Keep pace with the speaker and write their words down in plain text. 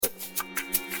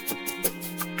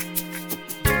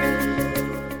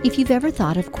If you've ever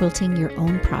thought of quilting your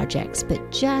own projects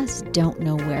but just don't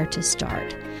know where to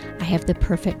start, I have the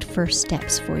perfect first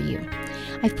steps for you.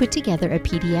 I've put together a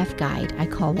PDF guide. I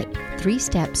call it 3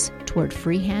 Steps Toward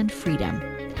Freehand Freedom.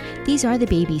 These are the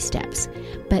baby steps,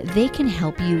 but they can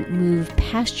help you move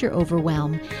past your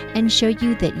overwhelm and show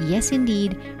you that yes,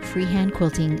 indeed, freehand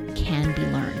quilting can be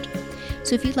learned.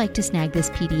 So if you'd like to snag this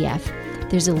PDF,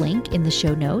 there's a link in the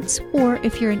show notes, or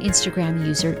if you're an Instagram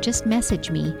user, just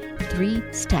message me 3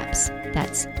 steps.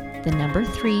 That's the number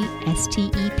 3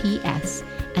 STEPS,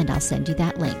 and I'll send you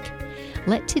that link.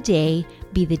 Let today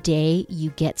be the day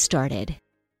you get started.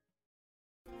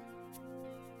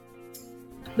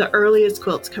 The earliest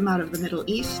quilts come out of the Middle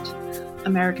East.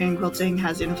 American quilting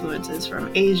has influences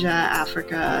from Asia,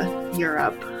 Africa,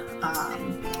 Europe.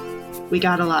 We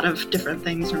got a lot of different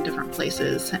things from different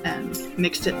places and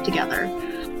mixed it together.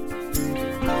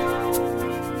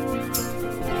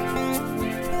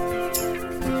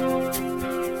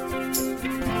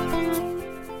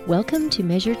 Welcome to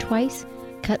Measure Twice,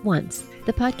 Cut Once,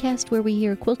 the podcast where we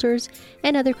hear quilters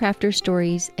and other crafters'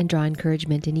 stories and draw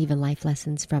encouragement and even life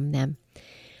lessons from them.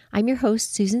 I'm your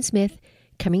host, Susan Smith,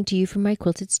 coming to you from my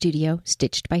quilted studio,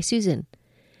 Stitched by Susan.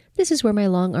 This is where my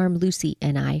long-arm Lucy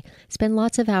and I spend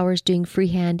lots of hours doing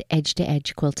freehand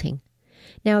edge-to-edge quilting.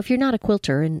 Now, if you're not a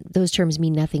quilter and those terms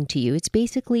mean nothing to you, it's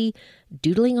basically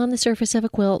doodling on the surface of a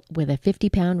quilt with a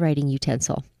 50-pound writing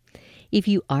utensil. If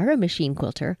you are a machine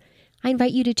quilter, I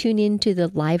invite you to tune in to the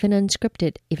live and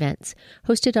unscripted events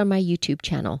hosted on my YouTube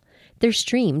channel. They're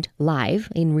streamed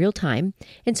live in real time,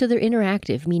 and so they're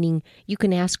interactive, meaning you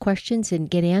can ask questions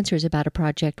and get answers about a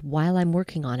project while I'm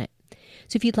working on it.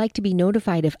 So if you'd like to be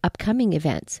notified of upcoming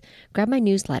events, grab my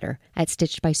newsletter at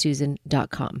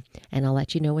stitchedbysusan.com, and I'll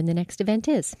let you know when the next event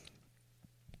is.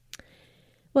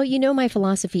 Well, you know my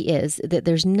philosophy is that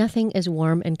there's nothing as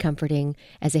warm and comforting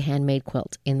as a handmade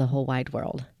quilt in the whole wide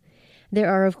world. There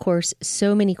are, of course,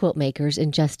 so many quilt makers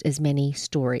and just as many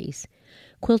stories.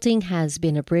 Quilting has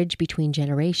been a bridge between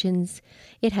generations.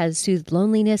 It has soothed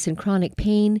loneliness and chronic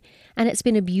pain, and it's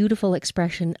been a beautiful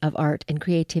expression of art and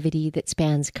creativity that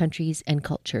spans countries and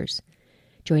cultures.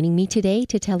 Joining me today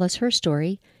to tell us her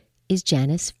story is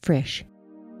Janice Frisch.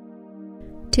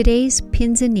 Today's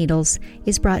Pins and Needles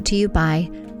is brought to you by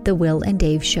The Will and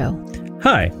Dave Show.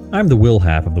 Hi, I'm the Will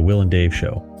half of The Will and Dave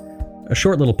Show, a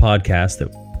short little podcast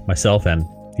that myself and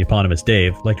the eponymous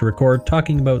Dave like to record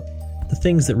talking about the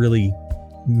things that really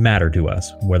matter to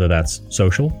us, whether that's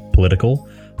social, political,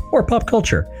 or pop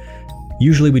culture.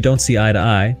 Usually we don't see eye to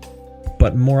eye,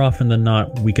 but more often than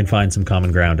not, we can find some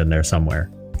common ground in there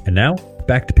somewhere. And now,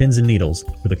 back to Pins and Needles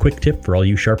with a quick tip for all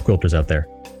you sharp quilters out there.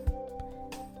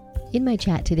 In my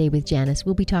chat today with Janice,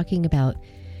 we'll be talking about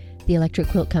the Electric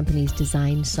Quilt Company's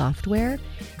design software.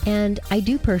 And I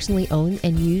do personally own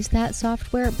and use that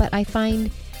software, but I find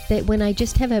that when I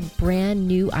just have a brand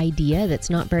new idea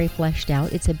that's not very fleshed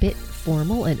out, it's a bit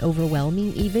formal and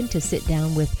overwhelming even to sit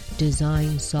down with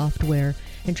design software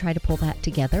and try to pull that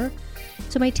together.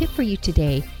 So my tip for you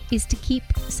today is to keep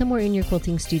somewhere in your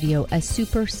quilting studio a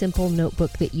super simple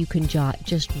notebook that you can jot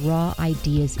just raw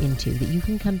ideas into that you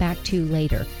can come back to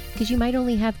later, because you might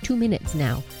only have 2 minutes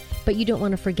now, but you don't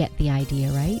want to forget the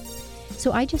idea, right?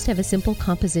 So I just have a simple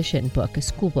composition book, a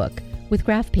school book, with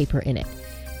graph paper in it.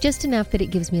 Just enough that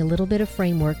it gives me a little bit of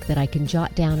framework that I can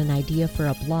jot down an idea for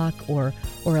a block or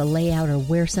a layout or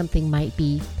where something might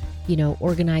be,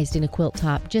 organized in a quilt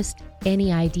top. Just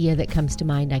any idea that comes to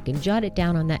mind, I can jot it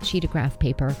down on that sheet of graph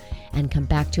paper and come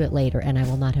back to it later, and I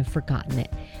will not have forgotten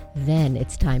it. Then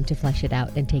it's time to flesh it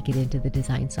out and take it into the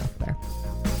design software.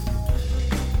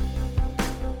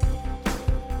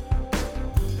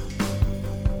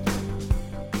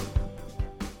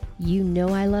 You know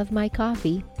I love my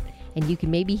coffee. And you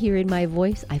can maybe hear in my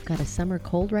voice, I've got a summer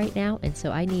cold right now, and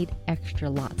so I need extra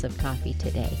lots of coffee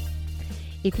today.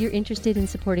 If you're interested in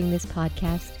supporting this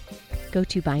podcast, go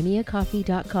to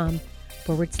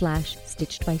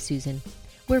buymeacoffee.com/Stitched by Susan,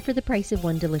 where for the price of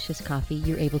one delicious coffee,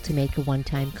 you're able to make a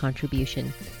one-time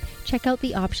contribution. Check out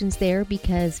the options there,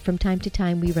 because from time to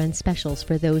time we run specials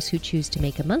for those who choose to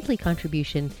make a monthly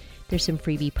contribution. There's some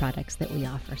freebie products that we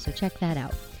offer, so check that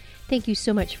out. Thank you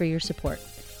so much for your support.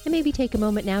 And maybe take a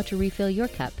moment now to refill your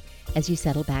cup as you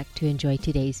settle back to enjoy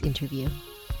today's interview.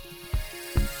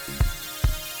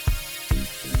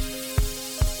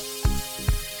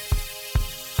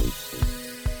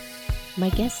 My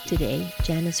guest today,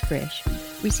 Janice Frisch,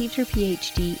 received her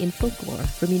PhD in folklore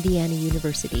from Indiana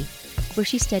University, where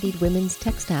she studied women's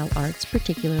textile arts,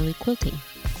 particularly quilting.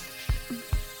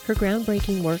 Her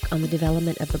groundbreaking work on the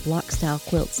development of the block-style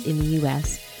quilts in the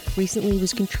U.S. recently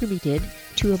was contributed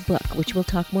to a book, which we'll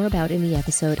talk more about in the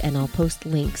episode, and I'll post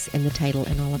links and the title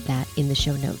and all of that in the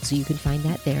show notes. So you can find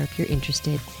that there if you're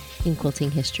interested in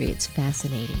quilting history. It's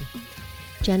fascinating.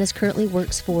 Janice currently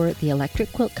works for the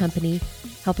Electric Quilt Company,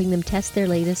 helping them test their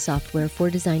latest software for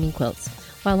designing quilts,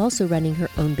 while also running her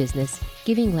own business,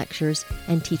 giving lectures,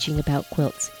 and teaching about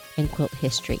quilts and quilt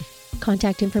history.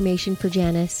 Contact information for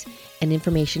Janice and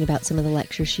information about some of the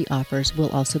lectures she offers will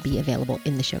also be available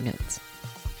in the show notes.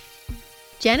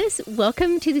 Janice,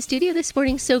 welcome to the studio this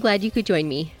morning. So glad you could join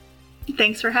me.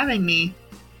 Thanks for having me.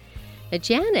 Now,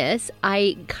 Janice,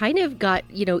 I kind of got,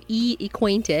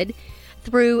 acquainted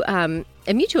through a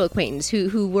mutual acquaintance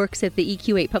who works at the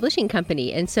EQ8 Publishing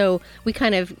Company. And so we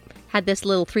kind of had this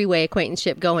little three-way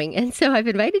acquaintanceship going. And so I've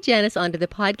invited Janice onto the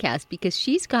podcast because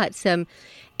she's got some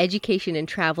education and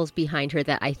travels behind her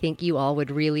that I think you all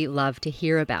would really love to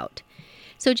hear about.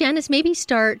 So Janice, maybe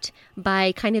start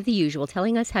by kind of the usual,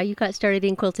 telling us how you got started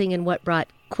in quilting and what brought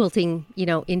quilting,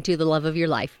 into the love of your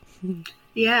life.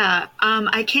 Yeah,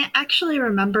 I can't actually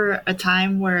remember a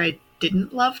time where I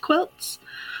didn't love quilts.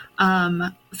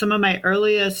 Some of my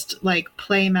earliest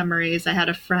play memories, I had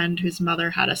a friend whose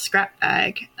mother had a scrap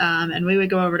bag, and we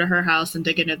would go over to her house and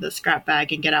dig into the scrap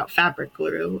bag and get out fabric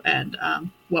glue and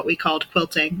what we called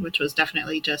quilting, which was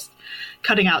definitely just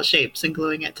cutting out shapes and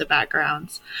gluing it to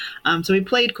backgrounds. So we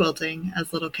played quilting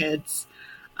as little kids.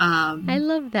 I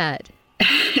love that.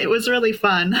 It was really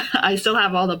fun. I still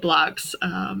have all the blocks.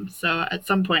 So at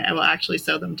some point I will actually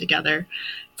sew them together.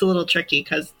 It's a little tricky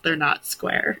because they're not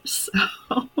square. So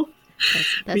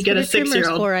that's we get what a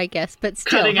 6-year-old, for, I guess, but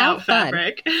still, cutting how out fun.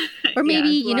 fabric. Or maybe,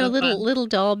 Yeah, little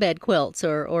doll bed quilts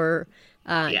or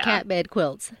cat bed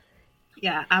quilts.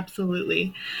 Yeah,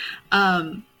 absolutely.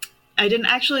 I didn't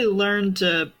actually learn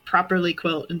to properly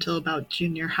quilt until about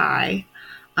junior high.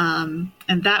 And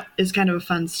that is kind of a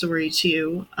fun story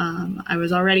too. I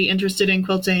was already interested in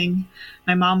quilting.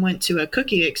 My mom went to a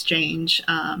cookie exchange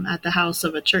at the house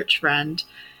of a church friend,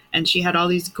 and she had all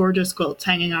these gorgeous quilts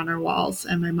hanging on her walls.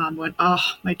 And my mom went, "Oh,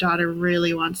 my daughter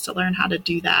really wants to learn how to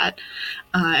do that."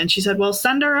 And she said, "Well,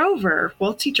 send her over.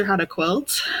 We'll teach her how to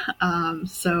quilt."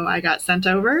 So I got sent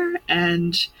over,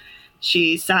 and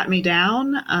she sat me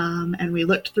down, and we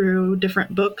looked through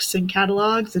different books and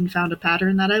catalogs and found a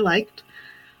pattern that I liked.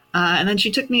 And then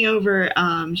she took me over.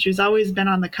 She's always been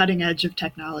on the cutting edge of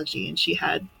technology, and she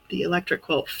had the Electric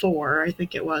Quilt 4, I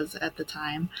think it was at the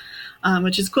time,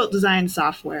 which is quilt design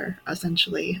software,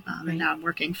 essentially. And now I'm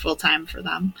working full-time for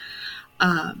them.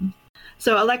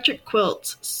 So Electric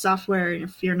Quilt software,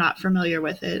 if you're not familiar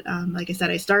with it, like I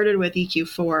said, I started with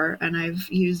EQ4, and I've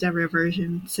used every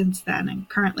version since then. And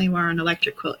currently we're on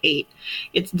Electric Quilt 8.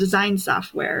 It's design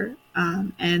software.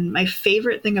 And my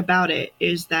favorite thing about it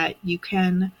is that you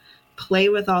can play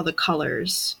with all the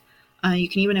colors. You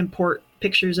can even import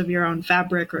pictures of your own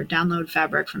fabric or download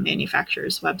fabric from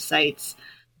manufacturers' websites.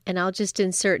 And I'll just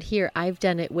insert here, I've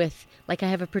done it with, I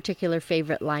have a particular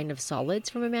favorite line of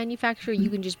solids from a manufacturer. You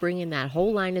can just bring in that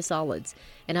whole line of solids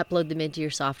and upload them into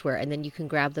your software, and then you can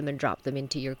grab them and drop them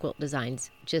into your quilt designs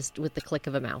just with the click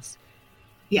of a mouse.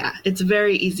 Yeah, it's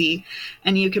very easy.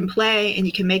 And you can play, and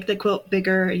you can make the quilt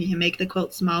bigger, and you can make the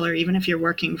quilt smaller, even if you're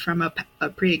working from a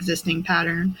pre-existing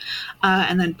pattern,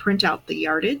 and then print out the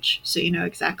yardage so you know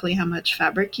exactly how much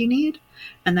fabric you need,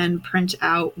 and then print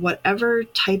out whatever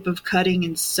type of cutting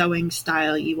and sewing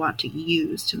style you want to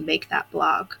use to make that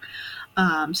block.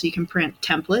 So you can print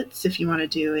templates if you want to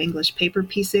do English paper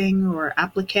piecing or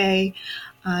applique.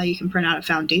 You can print out a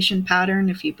foundation pattern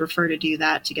if you prefer to do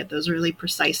that to get those really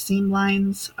precise seam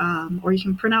lines. Or you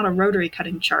can print out a rotary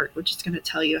cutting chart, which is going to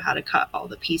tell you how to cut all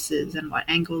the pieces and what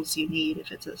angles you need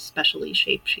if it's a specially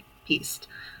shaped piece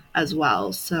as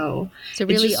well. So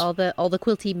really all the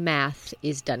quilty math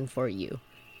is done for you.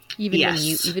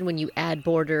 Even when you add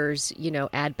borders,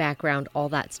 add background, all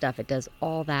that stuff, it does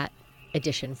all that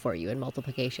addition for you and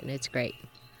multiplication. It's great.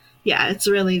 Yeah, it's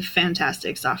really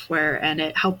fantastic software, and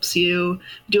it helps you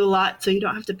do a lot so you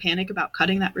don't have to panic about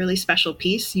cutting that really special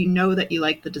piece. You know that you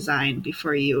like the design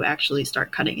before you actually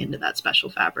start cutting into that special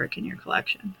fabric in your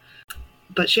collection.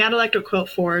 But she had Electric Quilt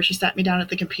 4. She sat me down at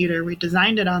the computer. We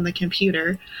designed it on the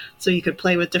computer so you could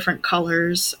play with different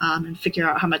colors and figure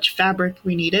out how much fabric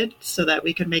we needed so that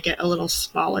we could make it a little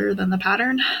smaller than the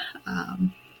pattern.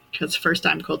 Because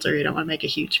first-time quilter, you don't want to make a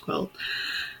huge quilt,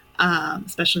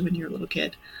 especially when you're a little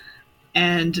kid.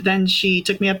 And then she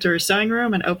took me up to her sewing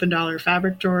room and opened all her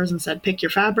fabric drawers and said, "Pick your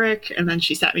fabric." And then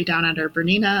she sat me down at her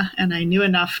Bernina, and I knew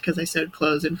enough because I sewed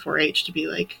clothes in 4-H to be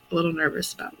a little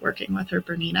nervous about working with her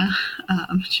Bernina.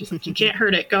 She's like, "You can't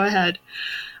hurt it. Go ahead."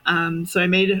 So I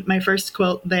made my first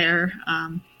quilt there.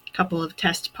 couple of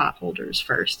test pot holders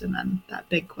first, and then that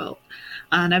big quilt.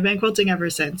 And I've been quilting ever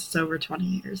since. It's over 20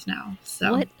 years now.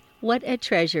 So what a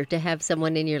treasure to have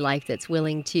someone in your life that's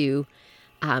willing to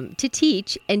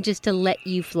teach and just to let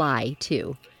you fly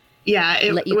too. Yeah,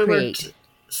 let you create. Worked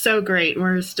so great.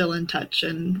 We're still in touch,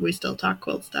 and we still talk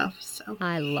quilt stuff. So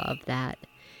I love that.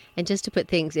 And just to put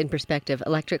things in perspective,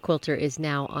 Electric Quilter is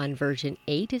now on version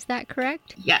 8. Is that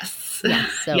correct? Yes.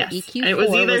 Yes. So yes. EQ4 it was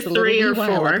either was a 3 or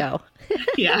while 4 ago.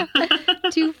 Yeah.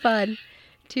 Too fun.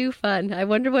 Too fun. I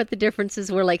wonder what the differences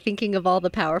were like, thinking of all the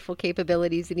powerful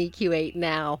capabilities in EQ8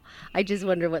 now. I just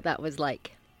wonder what that was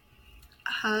like.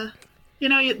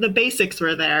 The basics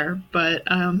were there, but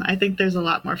I think there's a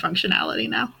lot more functionality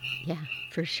now. Yeah,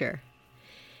 for sure.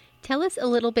 Tell us a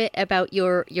little bit about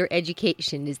your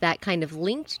education. Is that kind of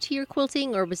linked to your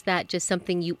quilting, or was that just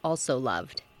something you also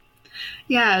loved?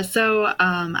 Yeah, so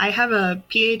I have a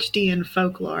PhD in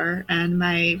folklore, and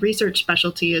my research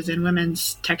specialty is in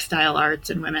women's textile arts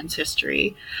and women's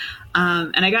history.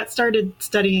 And I got started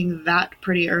studying that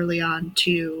pretty early on,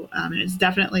 too. And it's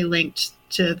definitely linked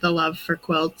to the love for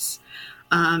quilts.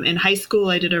 In high school,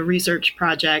 I did a research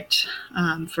project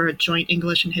for a joint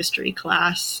English and history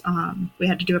class. We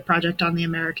had to do a project on the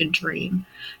American Dream.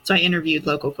 So I interviewed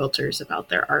local quilters about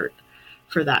their art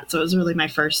for that. So it was really my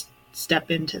first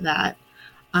step into that.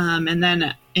 And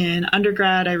then in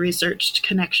undergrad, I researched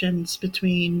connections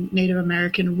between Native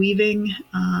American weaving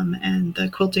and the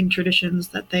quilting traditions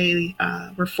that they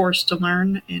were forced to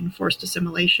learn in forced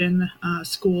assimilation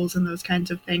schools and those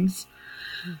kinds of things.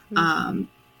 Mm-hmm.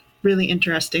 Really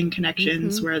interesting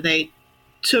connections where they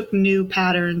took new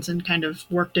patterns and kind of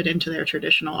worked it into their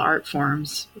traditional art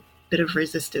forms. Bit of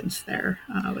resistance there,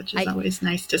 which is always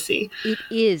nice to see. It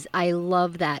is. I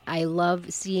love that. I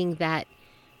love seeing that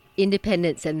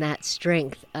independence and that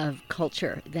strength of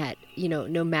culture that,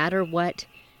 no matter what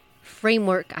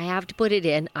framework I have to put it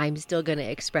in, I'm still going to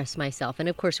express myself. And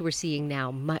of course, we're seeing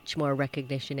now much more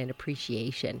recognition and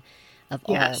appreciation of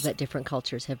all that different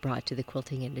cultures have brought to the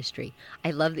quilting industry.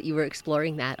 I love that you were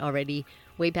exploring that already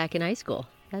way back in high school.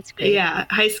 That's great. Yeah,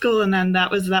 high school, and then that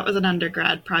was an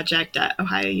undergrad project at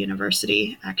Ohio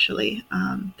University, actually.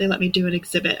 They let me do an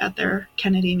exhibit at their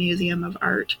Kennedy Museum of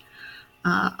Art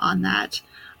on that.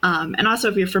 And also,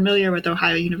 if you're familiar with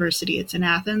Ohio University, it's in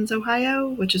Athens, Ohio,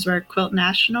 which is where Quilt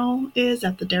National is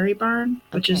at the Dairy Barn,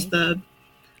 which is the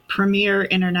premier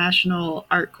international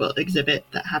art quilt exhibit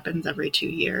that happens every 2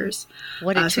 years.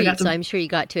 What a treat. So I'm sure you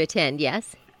got to attend,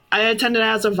 yes? I attended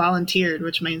as a volunteer,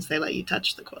 which means they let you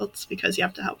touch the quilts because you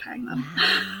have to help hang them.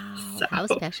 Wow. So, how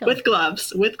special. With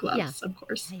gloves, of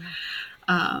course.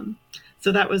 Yeah.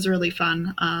 So that was really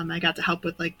fun. I got to help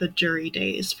with the jury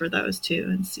days for those too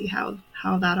and see how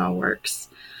that all works.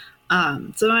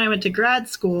 So when I went to grad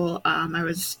school, I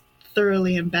was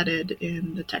thoroughly embedded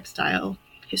in the textile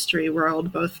history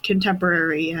world, both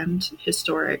contemporary and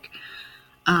historic.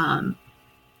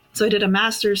 So I did a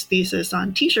master's thesis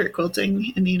on t-shirt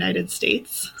quilting in the United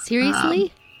States.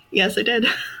 Seriously? Yes, I did.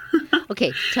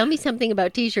 Okay, tell me something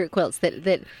about t-shirt quilts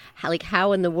that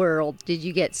how in the world did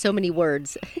you get so many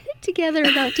words together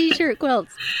about t-shirt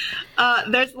quilts?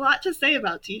 There's a lot to say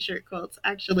about t-shirt quilts,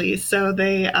 actually. So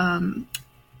they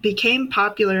became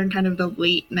popular in kind of the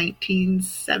late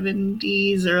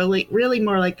 1970s, really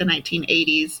more like the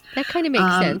 1980s. That kind of makes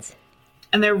sense.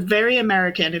 And they're very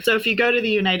American. So if you go to the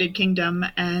United Kingdom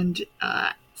and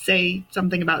say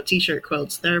something about t-shirt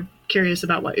quilts, they're curious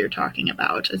about what you're talking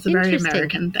about. It's a very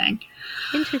American thing.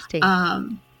 Interesting.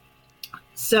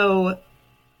 So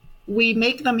we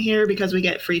make them here because we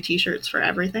get free t-shirts for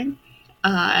everything.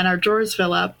 And our drawers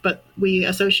fill up, but we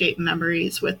associate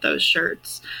memories with those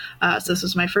shirts. So this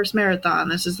was my first marathon.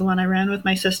 This is the one I ran with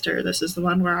my sister. This is the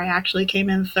one where I actually came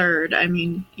in third. I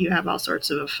mean, you have all sorts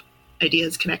of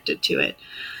ideas connected to it.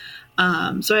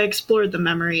 So I explored the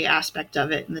memory aspect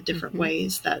of it and the different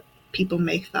ways that people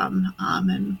make them.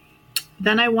 And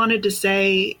then I wanted to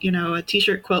say, a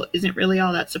t-shirt quilt isn't really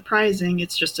all that surprising.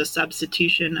 It's just a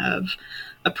substitution of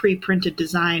a pre-printed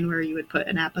design where you would put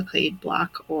an applique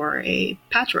block or a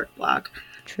patchwork block.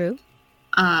 True.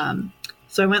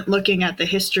 So I went looking at the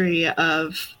history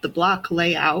of the block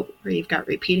layout where you've got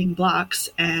repeating blocks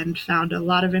and found a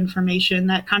lot of information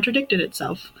that contradicted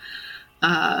itself.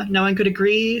 No one could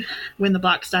agree when the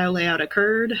block style layout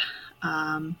occurred.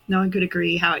 No one could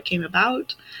agree how it came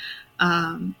about.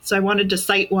 So I wanted to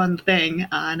cite one thing,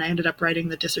 and I ended up writing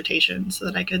the dissertation so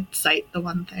that I could cite the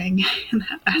one thing in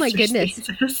that master's Oh my goodness.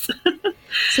 thesis.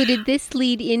 So did this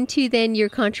lead into then your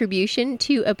contribution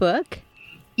to a book?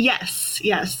 Yes.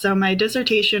 So my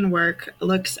dissertation work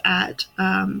looks at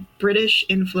British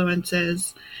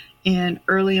influences in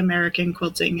early American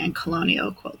quilting and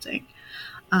colonial quilting.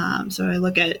 So I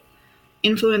look at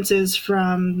influences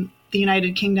from the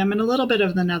United Kingdom and a little bit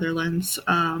of the Netherlands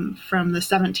from the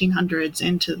 1700s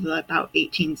into about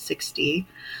 1860.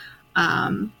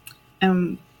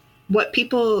 And what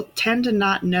people tend to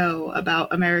not know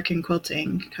about American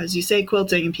quilting, because you say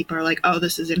quilting and people are like, oh,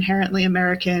 this is inherently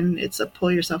American. It's a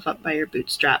pull yourself up by your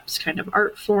bootstraps kind of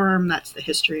art form. That's the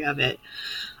history of it.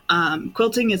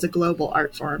 Quilting is a global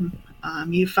art form.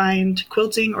 You find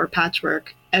quilting or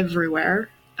patchwork everywhere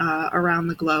around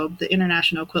the globe. The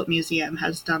International Quilt Museum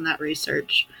has done that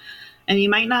research. And you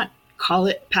might not call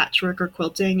it patchwork or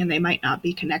quilting, and they might not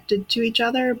be connected to each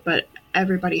other, but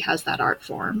everybody has that art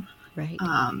form. Right.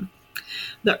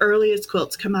 The earliest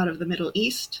quilts come out of the Middle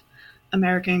East.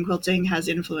 American quilting has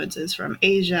influences from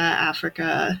Asia,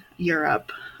 Africa,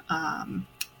 Europe.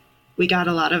 We got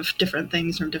a lot of different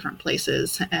things from different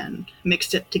places and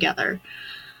mixed it together.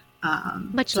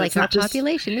 Much like our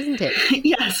population, isn't it?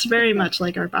 Yes, very much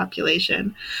like our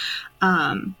population.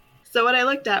 So what I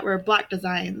looked at were block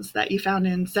designs that you found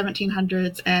in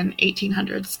 1700s and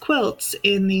 1800s quilts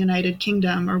in the United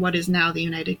Kingdom, or what is now the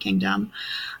United Kingdom,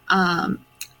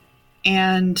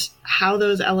 and how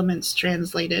those elements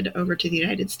translated over to the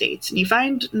United States. And you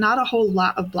find not a whole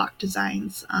lot of block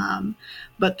designs,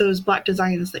 but those block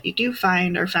designs that you do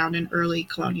find are found in early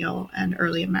colonial and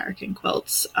early American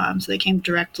quilts. So they came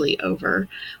directly over,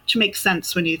 which makes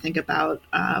sense when you think about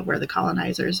where the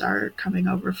colonizers are coming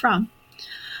over from.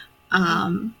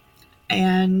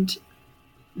 And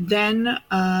then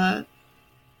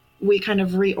we kind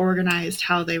of reorganized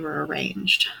how they were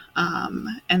arranged.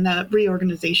 And the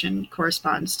reorganization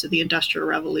corresponds to the Industrial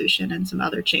Revolution and some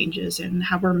other changes in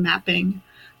how we're mapping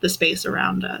the space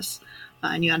around us.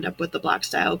 And you end up with the block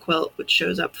style quilt, which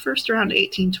shows up first around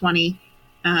 1820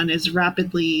 and is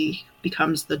rapidly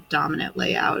becomes the dominant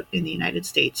layout in the United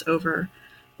States over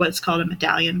what's called a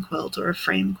medallion quilt or a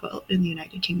frame quilt in the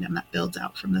United Kingdom that builds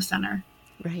out from the center.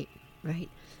 Right, right.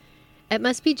 It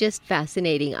must be just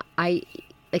fascinating.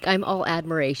 I'm all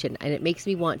admiration, and it makes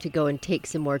me want to go and take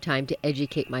some more time to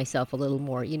educate myself a little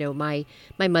more. You know, my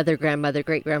mother, grandmother,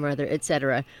 great-grandmother,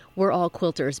 etc., we're all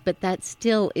quilters, but that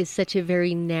still is such a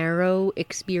very narrow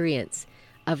experience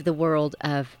of the world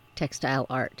of textile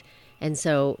art. And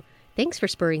so thanks for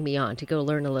spurring me on to go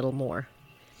learn a little more.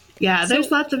 Yeah,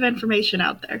 there's lots of information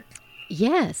out there.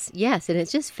 Yes, and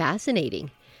it's just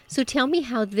fascinating. So tell me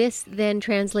how this then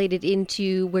translated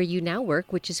into where you now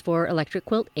work, which is for Electric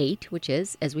Quilt 8, which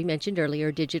is, as we mentioned earlier,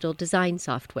 digital design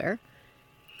software.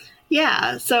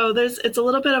 Yeah, so it's a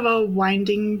little bit of a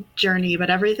winding journey, but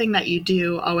everything that you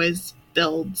do always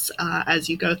builds as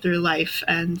you go through life.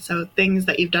 And so things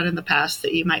that you've done in the past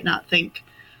that you might not think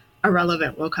are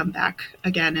relevant will come back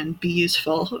again and be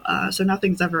useful. So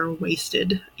nothing's ever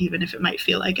wasted, even if it might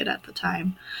feel like it at the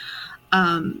time.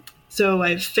 So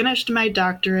I've finished my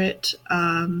doctorate.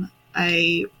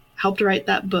 I helped write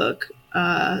that book,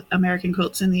 American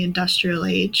Quilts in the Industrial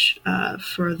Age,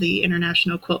 for the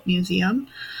International Quilt Museum.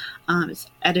 It's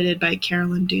edited by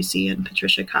Carolyn Ducey and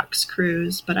Patricia Cox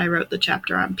Cruz, but I wrote the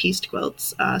chapter on pieced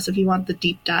quilts. So if you want the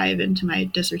deep dive into my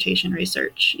dissertation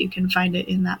research, you can find it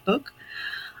in that book.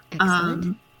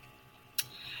 Excellent.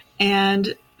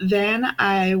 And then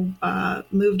I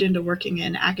moved into working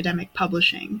in academic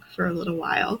publishing for a little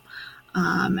while,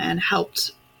 and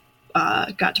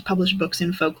got to publish books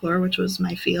in folklore, which was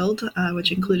my field,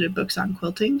 which included books on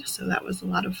quilting. So that was a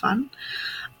lot of fun.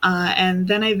 And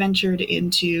then I ventured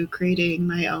into creating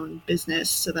my own business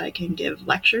so that I can give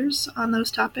lectures on those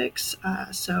topics.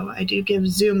 So I do give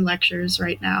Zoom lectures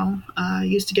right now. I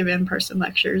used to give in-person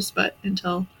lectures, but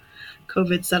until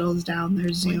COVID settles down,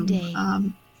 there's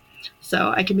Zoom.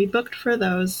 So I can be booked for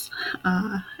those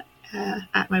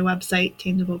at my website,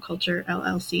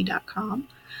 tangibleculturellc.com.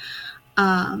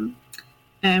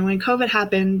 And when COVID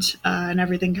happened and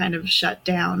everything kind of shut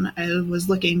down, I was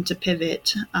looking to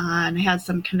pivot, and I had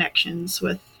some connections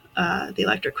with the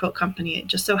Electric Quilt Company. It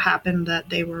just so happened that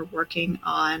they were working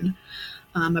on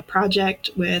a project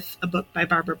with a book by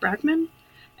Barbara Brackman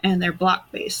and their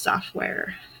block-based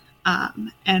software.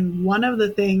 And one of the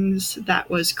things that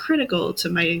was critical to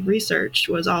my research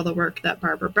was all the work that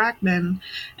Barbara Brackman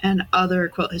and other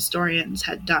quilt historians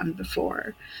had done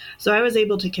before. So I was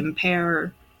able to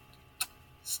compare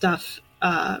stuff,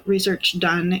 research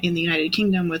done in the United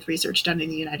Kingdom with research done in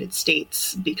the United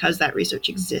States, because that research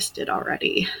existed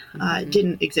already. It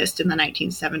didn't exist in the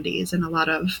 1970s, and a lot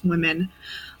of women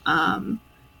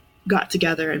got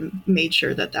together and made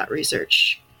sure that that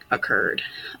research occurred.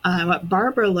 What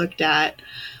Barbara looked at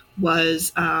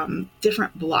was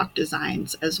different block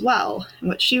designs as well. And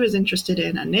what she was interested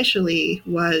in initially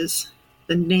was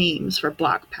the names for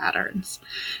block patterns.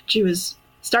 She was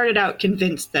started out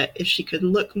convinced that if she could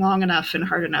look long enough and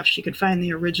hard enough, she could find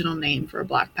the original name for a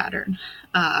block pattern.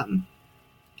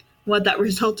 What that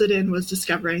resulted in was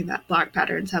discovering that block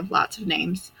patterns have lots of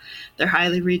names. They're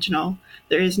highly regional.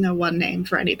 There is no one name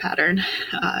for any pattern.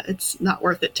 It's not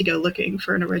worth it to go looking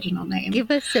for an original name. Give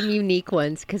us some unique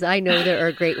ones, because I know there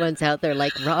are great ones out there,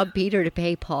 like rob Peter to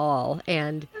pay Paul,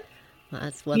 and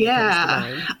that's one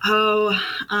that comes to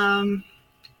mind.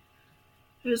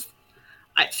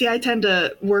 I tend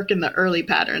to work in the early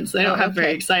patterns. They don't have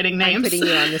very exciting names. I'm putting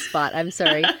you on the spot. I'm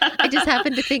sorry. I just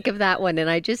happened to think of that one, and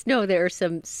I just know there are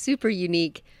some super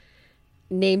unique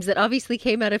names that obviously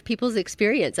came out of people's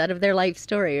experience, out of their life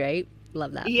story, right?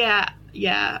 Love that.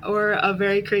 Yeah. Or a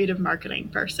very creative marketing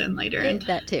person later in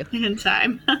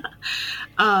time.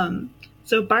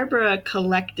 So Barbara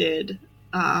collected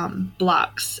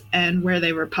blocks and where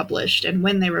they were published and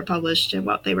when they were published and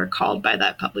what they were called by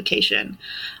that publication.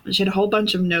 And she had a whole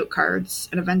bunch of note cards,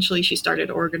 and eventually she started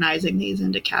organizing these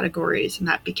into categories, and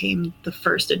that became the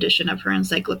first edition of her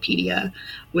encyclopedia,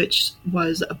 which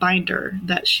was a binder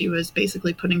that she was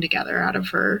basically putting together out of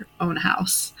her own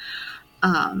house.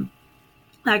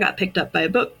 That got picked up by a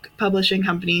book publishing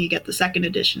company. You get the second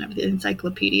edition of the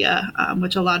encyclopedia,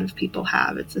 which a lot of people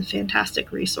have. It's a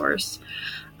fantastic resource.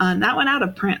 That went out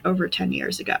of print over 10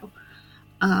 years ago.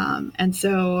 And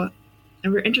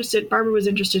Barbara was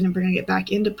interested in bringing it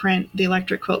back into print. The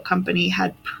Electric Quilt Company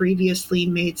had previously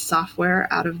made software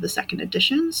out of the second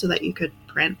edition so that you could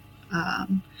print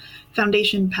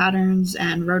foundation patterns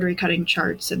and rotary cutting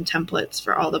charts and templates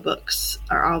for all the books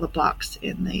or all the blocks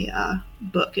in the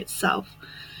book itself.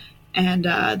 And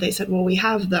they said, well, we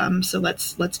have them, so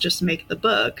let's just make the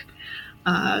book.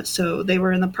 So they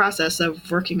were in the process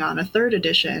of working on a third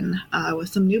edition with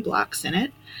some new blocks in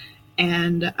it.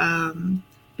 And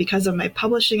because of my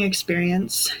publishing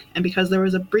experience, and because there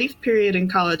was a brief period in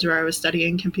college where I was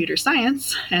studying computer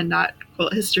science and not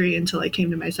quilt history until I came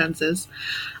to my senses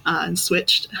and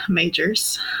switched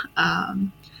majors,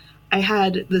 I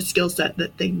had the skill set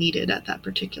that they needed at that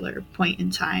particular point in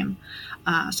time.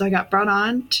 So I got brought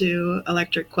on to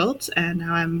Electric Quilts, and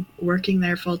now I'm working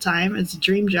there full time. It's a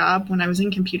dream job. When I was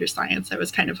in computer science, I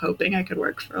was kind of hoping I could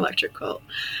work for Electric Quilt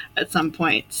at some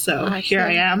point. So here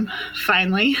I am,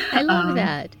 finally. I love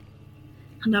that.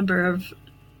 A number of,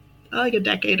 like a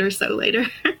decade or so later.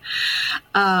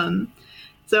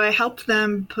 So I helped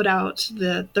them put out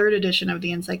the third edition of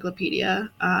the encyclopedia.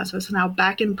 So it's now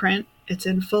back in print. It's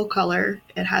in full color.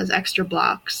 It has extra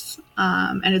blocks.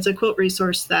 And it's a quilt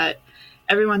resource that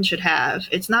everyone should have.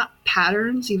 It's not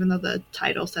patterns, even though the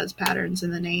title says patterns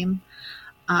in the name.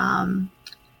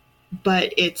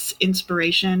 But it's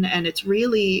inspiration, and it's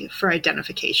really for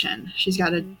identification. She's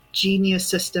got a genius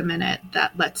system in it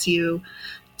that lets you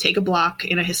take a block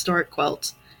in a historic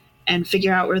quilt and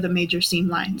figure out where the major seam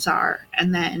lines are,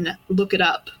 and then look it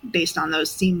up based on those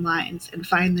seam lines and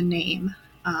find the name,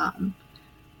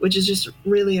 which is just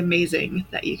really amazing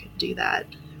that you can do that.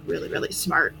 Really, really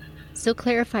smart. So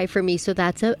clarify for me, so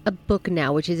that's a book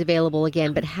now, which is available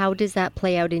again, but how does that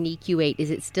play out in EQ8? Is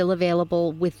it still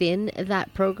available within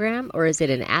that program, or is it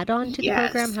an add-on to the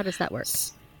program? How does that work?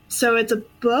 So it's a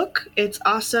book. It's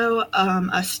also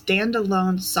a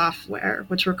standalone software,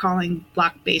 which we're calling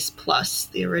Blockbase Plus.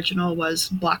 The original was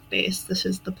Blockbase. This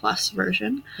is the Plus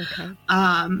version. Okay.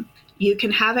 You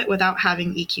can have it without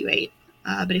having EQ8.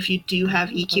 But if you do have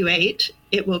EQ8,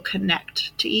 it will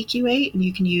connect to EQ8, and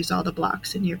you can use all the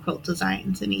blocks in your quilt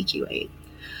designs in EQ8.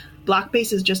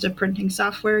 Blockbase is just a printing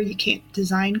software. You can't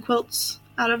design quilts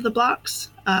out of the blocks,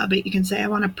 but you can say, I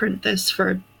want to print this for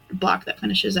a block that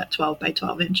finishes at 12 by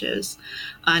 12 inches,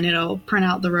 and it'll print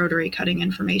out the rotary cutting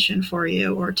information for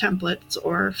you, or templates,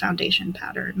 or foundation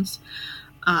patterns.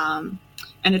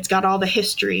 And it's got all the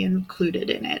history included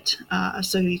in it.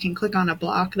 So you can click on a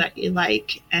block that you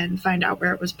like and find out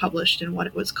where it was published and what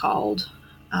it was called.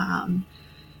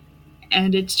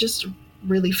 And it's just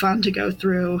really fun to go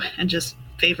through and just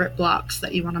favorite blocks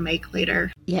that you want to make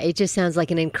later. Yeah, it just sounds like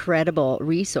an incredible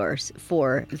resource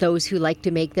for those who like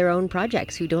to make their own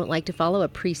projects, who don't like to follow a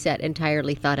preset,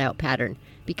 entirely thought out pattern,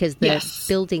 because the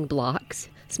building blocks,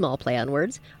 small play on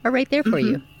words, are right there for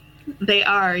you. They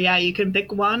are, yeah. You can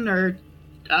pick one or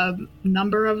a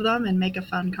number of them and make a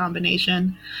fun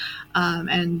combination,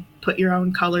 and put your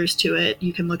own colors to it.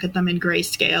 You can look at them in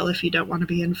grayscale if you don't want to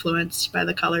be influenced by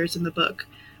the colors in the book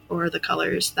or the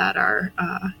colors that are,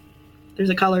 there's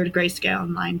a colored grayscale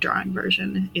and line drawing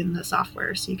version in the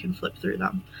software, so you can flip through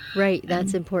them. Right.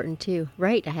 That's important too.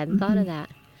 Right. I hadn't thought of that.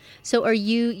 So are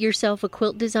you yourself a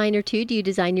quilt designer too? Do you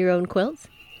design your own quilts?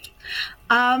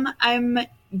 I'm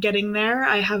getting there.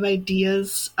 I have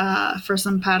ideas for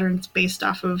some patterns based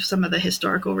off of some of the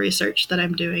historical research that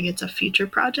I'm doing. It's a future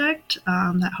project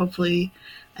that hopefully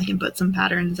I can put some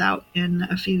patterns out in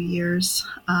a few years.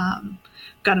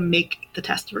 Got to make the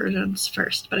test versions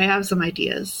first, but I have some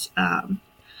ideas.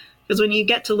 Because when you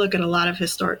get to look at a lot of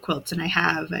historic quilts, and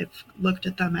I've looked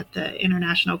at them at the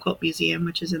International Quilt Museum,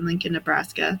 which is in Lincoln,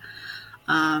 Nebraska.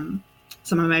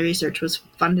 Some of my research was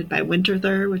funded by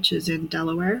Winterthur, which is in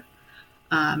Delaware.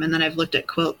 And then I've looked at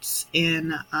quilts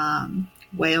in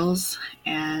Wales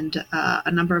and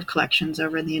a number of collections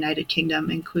over in the United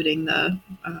Kingdom, including the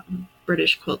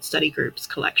British Quilt Study Group's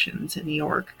collections in New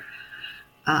York.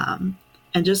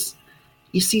 And just,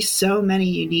 you see so many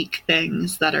unique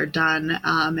things that are done,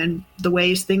 and the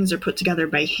ways things are put together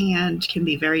by hand can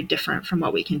be very different from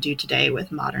what we can do today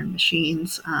with modern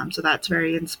machines. So that's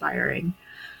very inspiring.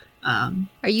 Are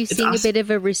you seeing awesome. A bit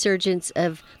of a resurgence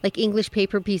of, like, English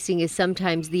paper piecing is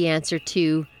sometimes the answer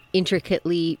to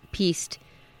intricately pieced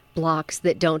blocks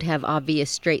that don't have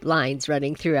obvious straight lines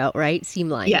running throughout, right? Seam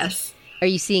lines. Yes. Are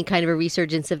you seeing kind of a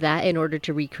resurgence of that in order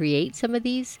to recreate some of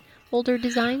these older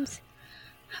designs?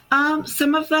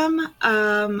 Some of them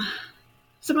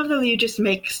you just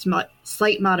make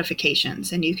slight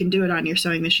modifications, and you can do it on your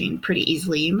sewing machine pretty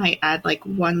easily. You might add like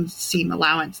one seam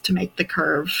allowance to make the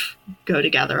curve go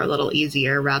together a little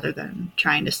easier rather than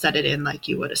trying to set it in like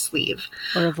you would a sleeve.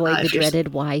 Or avoid the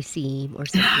dreaded Y seam or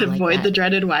something like that. Avoid the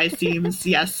dreaded Y seams,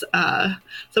 yes.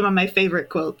 Some of my favorite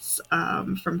quilts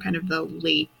from kind of the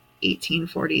late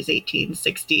 1840s,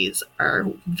 1860s are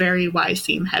very Y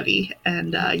seam heavy,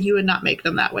 and you would not make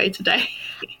them that way today.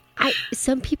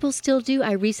 Some people still do.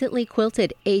 I recently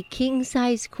quilted a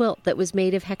king-size quilt that was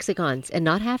made of hexagons, and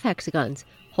not half hexagons,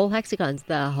 whole hexagons.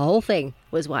 The whole thing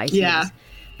was Y seams. Yeah.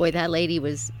 Boy, that lady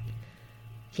was,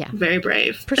 very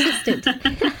brave. Persistent.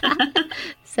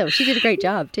 So she did a great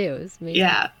job, too. It was amazing.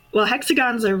 Yeah. Well,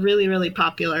 hexagons are really, really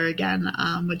popular again,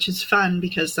 which is fun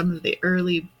because some of the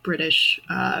early British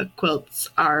quilts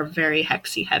are very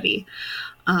hexy heavy.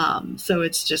 So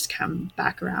it's just come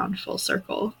back around full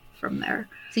circle from there.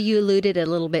 So you alluded a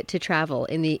little bit to travel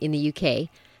in the UK.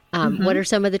 What are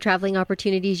some of the traveling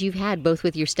opportunities you've had, both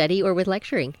with your study or with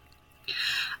lecturing?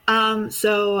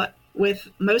 So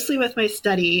mostly with my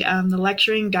study, the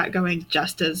lecturing got going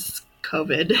just as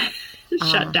COVID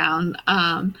shut down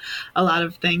a lot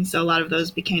of things. So a lot of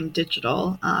those became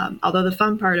digital. Although the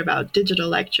fun part about digital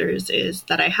lectures is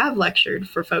that I have lectured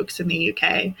for folks in the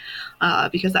UK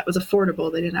because that was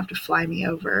affordable. They didn't have to fly me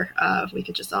over. We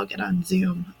could just all get on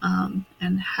Zoom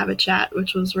and have a chat,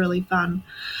 which was really fun.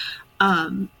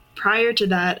 Prior to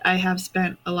that, I have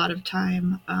spent a lot of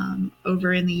time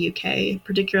over in the UK,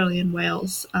 particularly in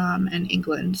Wales and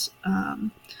England.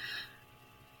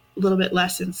 A little bit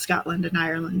less in Scotland and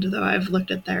Ireland, though I've looked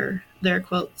at their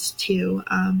quilts too.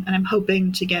 And I'm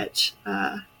hoping to get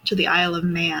to the Isle of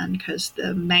Man because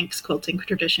the Manx quilting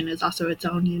tradition is also its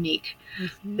own unique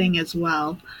thing as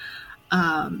well.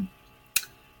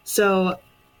 So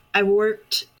I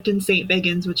worked in St.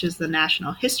 Fagans, which is the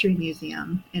National History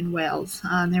Museum in Wales.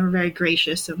 They were very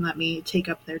gracious and let me take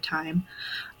up their time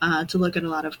to look at a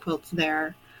lot of quilts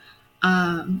there.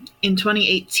 In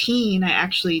 2018, I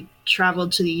actually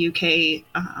traveled to the UK,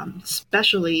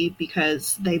 especially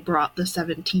because they brought the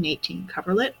 1718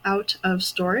 coverlet out of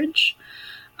storage.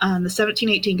 The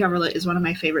 1718 coverlet is one of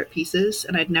my favorite pieces,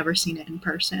 and I'd never seen it in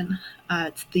person.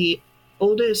 It's the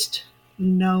oldest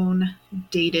known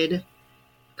dated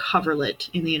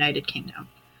coverlet in the United Kingdom.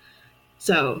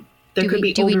 So there could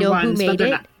be older ones, but they're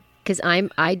not. Because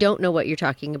I don't know what you're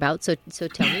talking about, so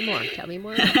tell me more. Tell me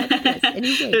more about what it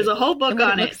is. There's a whole book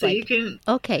on it, so like.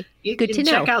 You can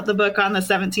check out the book on the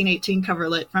 1718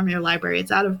 coverlet from your library.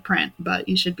 It's out of print, but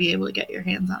you should be able to get your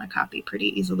hands on a copy pretty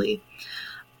easily.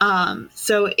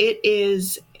 So it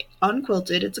is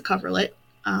unquilted. It's a coverlet.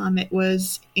 It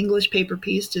was English paper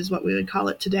pieced is what we would call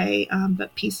it today,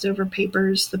 but pieced over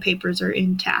papers. The papers are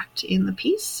intact in the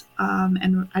piece,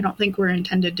 and I don't think were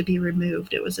intended to be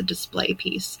removed. It was a display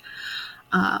piece.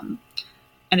 And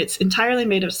it's entirely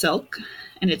made of silk,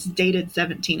 and it's dated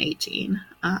 1718.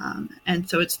 And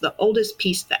so it's the oldest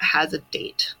piece that has a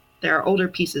date. There are older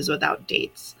pieces without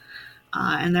dates,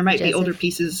 and there might be older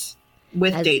pieces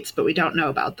with dates, but we don't know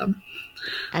about them.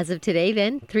 As of today,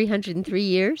 then, 303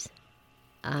 years?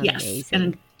 Amazing. Yes, and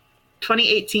in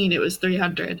 2018 it was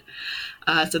 300.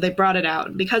 So they brought it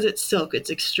out. Because it's silk,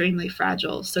 it's extremely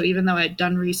fragile. So even though I'd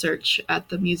done research at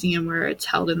the museum where it's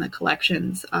held in the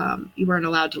collections, you weren't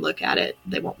allowed to look at it.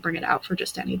 They won't bring it out for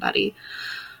just anybody.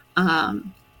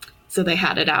 So they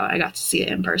had it out. I got to see it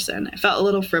in person. It felt a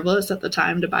little frivolous at the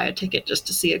time to buy a ticket just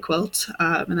to see a quilt.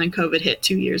 And then COVID hit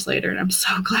 2 years later, and I'm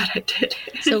so glad I did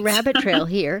it. So rabbit trail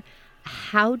here.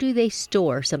 How do they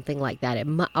store something like that?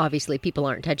 Obviously, people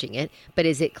aren't touching it, but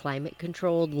is it climate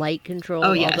controlled, light controlled,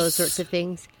 all those sorts of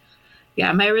things?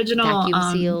 Yeah, my original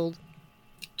vacuum sealed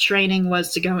training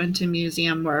was to go into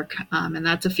museum work, and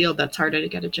that's a field that's harder to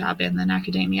get a job in than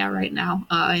academia right now,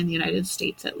 in the United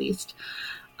States at least.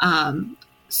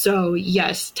 So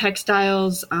yes,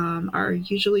 textiles are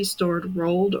usually stored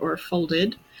rolled or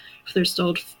folded. If they're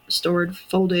stored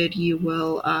folded, you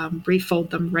will refold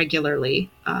them regularly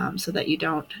so that you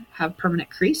don't have permanent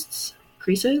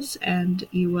creases, and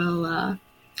you will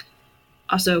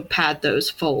also pad those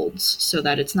folds so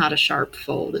that it's not a sharp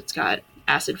fold. It's got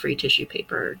acid-free tissue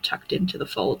paper tucked into the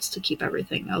folds to keep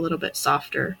everything a little bit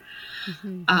softer.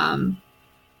 Mm-hmm.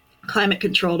 Climate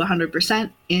controlled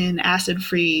 100% in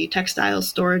acid-free textile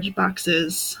storage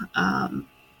boxes,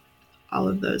 all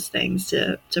of those things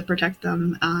to protect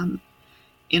them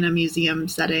in a museum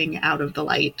setting out of the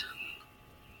light.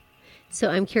 So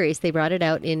I'm curious, they brought it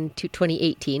out in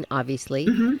 2018, obviously,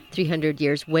 300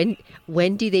 years. When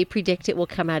do they predict it will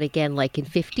come out again, like in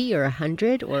 50 or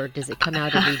 100, or does it come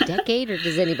out every decade, or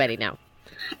does anybody know?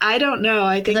 I don't know.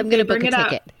 I think I'm going to book a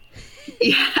ticket.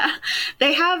 Yeah,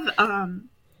 they have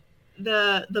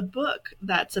the book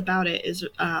that's about it is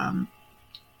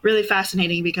really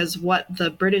fascinating, because what the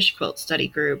British Quilt Study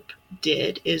Group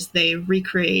did is they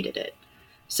recreated it.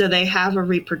 So they have a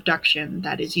reproduction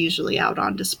that is usually out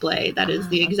on display that is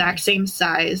the exact same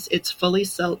size. It's fully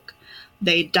silk.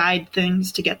 They dyed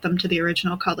things to get them to the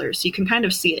original colors. So you can kind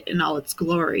of see it in all its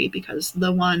glory, because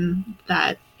the one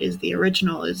that is the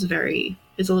original is a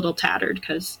little tattered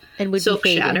because silk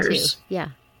shatters. Too. Yeah.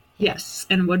 Yes,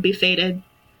 and would be faded.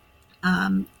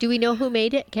 Do we know who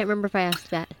made it? Can't remember if I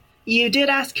asked that. You did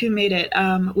ask who made it.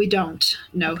 We don't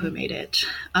know who made it.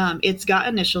 It's got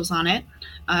initials on it.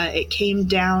 It came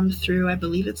down through, I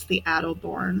believe it's the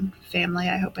Adelborn family.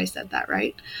 I hope I said that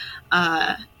right.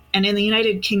 And in the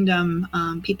United Kingdom,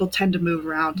 people tend to move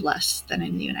around less than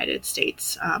in the United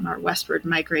States. Our westward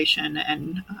migration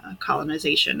and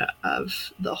colonization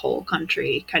of the whole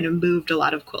country kind of moved a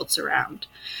lot of quilts around.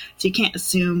 So you can't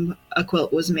assume a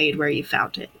quilt was made where you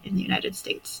found it in the United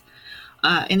States.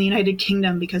 In the United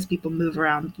Kingdom, because people move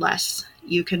around less,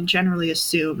 you can generally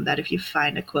assume that if you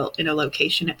find a quilt in a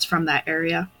location, it's from that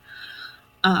area.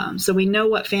 So we know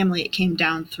what family it came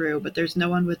down through, but there's no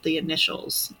one with the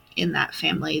initials in that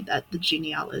family that the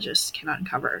genealogists can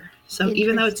uncover. So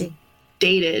even though it's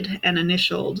dated and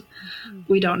initialed,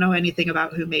 we don't know anything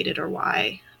about who made it or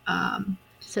why.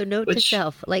 So note to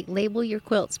self, like label your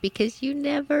quilts, because you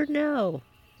never know.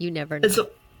 You never know.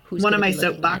 Who's one of my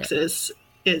soapboxes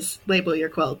is label your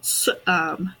quilts.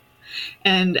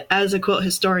 And as a quilt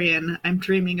historian, I'm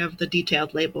dreaming of the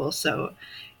detailed label. So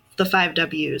the 5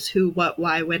 W's, who, what,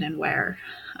 why, when, and where.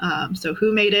 So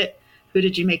who made it? Who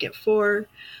did you make it for?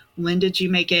 When did you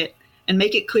make it? And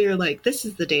make it clear, like, this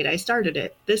is the date I started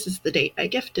it. This is the date I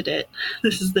gifted it.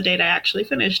 This is the date I actually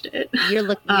finished it. You're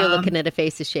looking at a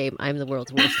face of shame. I'm the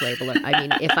world's worst labeler. I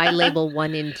mean, if I label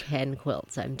 1 in 10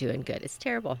 quilts, I'm doing good. It's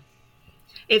terrible.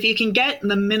 If you can get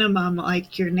the minimum,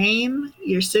 like your name,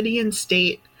 your city and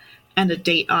state, and a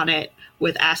date on it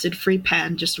with acid-free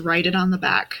pen, just write it on the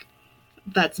back.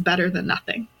 That's better than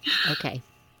nothing. Okay.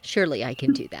 Surely I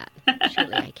can do that.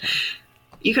 Surely I can.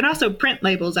 You can also print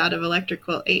labels out of Electric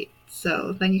Quilt 8,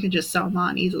 so then you can just sew them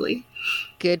on easily.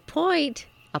 Good point.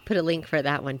 I'll put a link for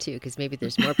that one too, because maybe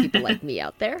there's more people like me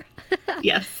out there.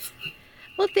 Yes.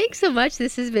 Well, thanks so much.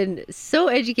 This has been so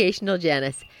educational,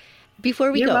 Janice.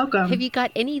 Before we You're go, welcome. Have you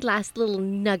got any last little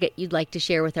nugget you'd like to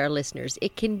share with our listeners?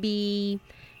 It can be,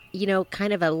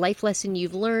 kind of a life lesson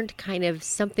you've learned, kind of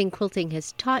something quilting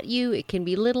has taught you. It can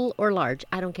be little or large.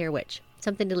 I don't care which.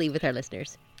 Something to leave with our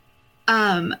listeners.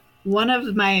 One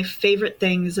of my favorite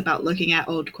things about looking at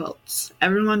old quilts,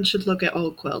 everyone should look at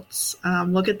old quilts.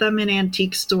 Look at them in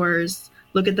antique stores.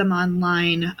 Look at them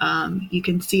online. You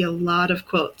can see a lot of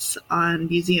quilts on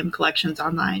museum collections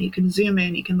online. You can zoom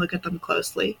in. You can look at them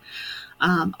closely.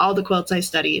 All the quilts I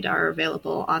studied are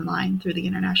available online through the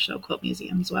International Quilt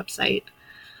Museum's website.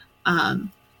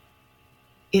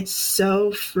 It's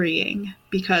so freeing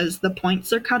because the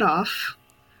points are cut off.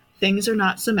 Things are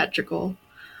not symmetrical.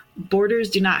 Borders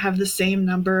do not have the same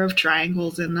number of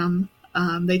triangles in them.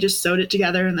 They just sewed it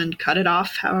together and then cut it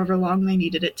off however long they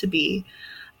needed it to be.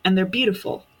 And they're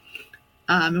beautiful.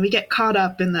 And we get caught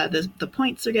up in the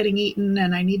points are getting eaten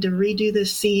and I need to redo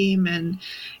this seam, and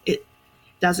it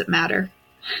doesn't matter.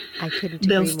 I couldn't agree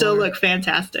They'll still more. Look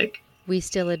fantastic. We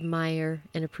still admire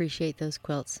and appreciate those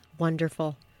quilts.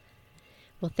 Wonderful.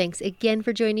 Well, thanks again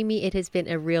for joining me. It has been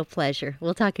a real pleasure.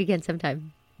 We'll talk again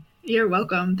sometime. You're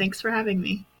welcome. Thanks for having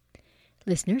me.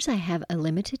 Listeners, I have a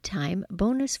limited time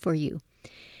bonus for you.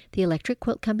 The Electric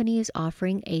Quilt Company is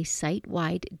offering a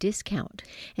site-wide discount.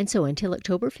 And so until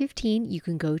October 15, you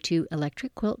can go to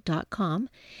electricquilt.com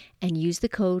and use the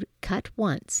code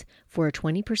CUT-ONCE for a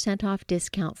 20% off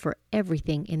discount for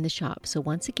everything in the shop. So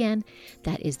once again,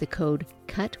 that is the code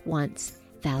CUT-ONCE,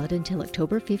 valid until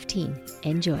October 15.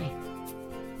 Enjoy.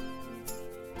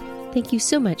 Thank you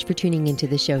so much for tuning into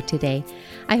the show today.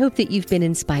 I hope that you've been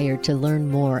inspired to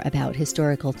learn more about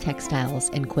historical textiles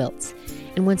and quilts.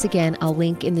 And once again, I'll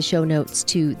link in the show notes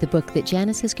to the book that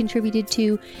Janice has contributed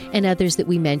to and others that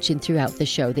we mentioned throughout the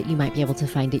show that you might be able to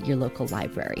find at your local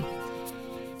library.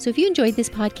 So if you enjoyed this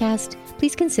podcast,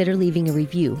 please consider leaving a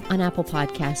review on Apple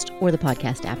Podcast or the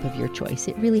podcast app of your choice.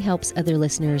 It really helps other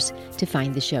listeners to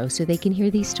find the show so they can hear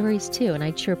these stories too, and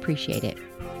I'd sure appreciate it.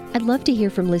 I'd love to hear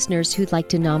from listeners who'd like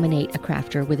to nominate a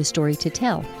crafter with a story to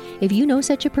tell. If you know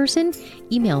such a person,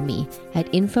 email me at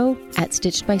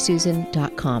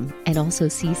info@stitchedbysusan.com and also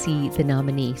CC the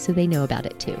nominee so they know about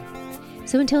it too.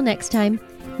 So until next time,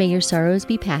 may your sorrows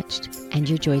be patched and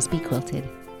your joys be quilted.